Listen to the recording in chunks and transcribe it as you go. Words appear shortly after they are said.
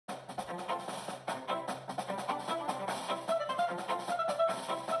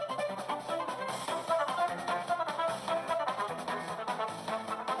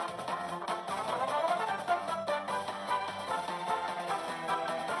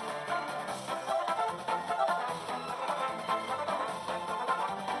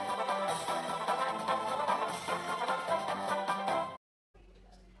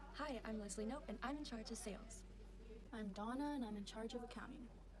Leslie Nope, and I'm in charge of sales. I'm Donna, and I'm in charge of accounting.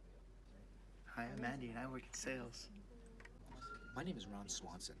 Hi, I'm Andy, and I work in sales. My name is Ron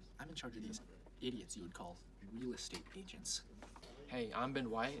Swanson. I'm in charge of these idiots you would call real estate agents. Hey, I'm Ben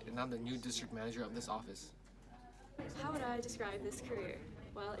White, and I'm the new district manager of this office. How would I describe this career?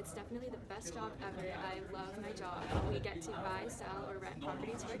 Well, it's definitely the best job ever. I love my job. We get to buy, sell, or rent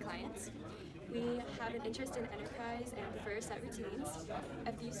properties for our clients. We have an interest in enterprise and prefer set routines.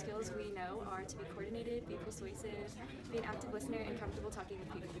 A few skills we know are to be coordinated, be persuasive, be an active listener, and comfortable talking with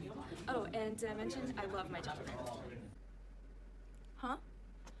people. Oh, and did I mention I love my job? Huh?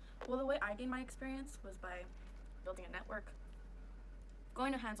 Well, the way I gained my experience was by building a network,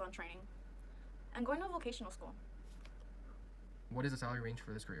 going to hands-on training, and going to a vocational school. What is the salary range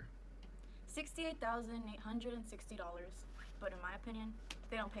for this career? $68,860, but in my opinion,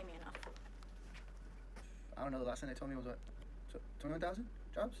 they don't pay me enough. I don't know, the last thing they told me was what, 21,000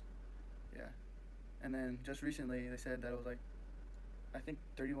 jobs? Yeah. And then just recently they said that it was like, I think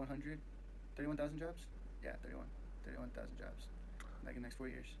 31,000 jobs? Yeah, 31,000 jobs, like in the next 4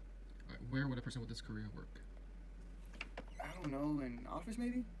 years. Where would a person with this career work? I don't know, in office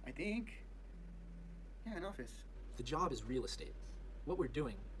maybe? I think. Yeah, in office. The job is real estate. What we're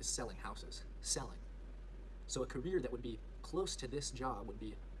doing is selling houses. Selling. So a career that would be close to this job would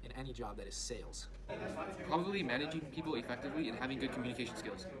be in any job that is sales. Probably managing people effectively and having good communication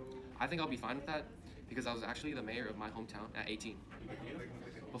skills. I think I'll be fine with that because I was actually the mayor of my hometown at 18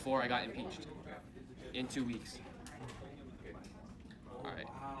 before I got impeached in 2 weeks. All right.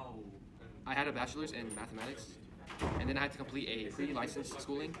 I had a bachelor's in mathematics, and then I had to complete a pre-licensed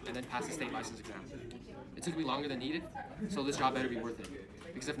schooling and then pass the state license exam. It took me longer than needed, so this job better be worth it.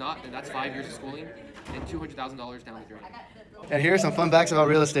 Because if not, then that's 5 years of schooling and $200,000 down the drain. And here are some fun facts about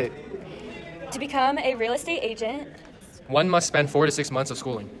real estate. To become a real estate agent, One must spend 4 to 6 months of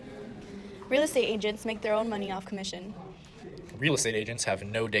schooling. Real estate agents make their own money off commission. Real estate agents have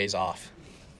no days off.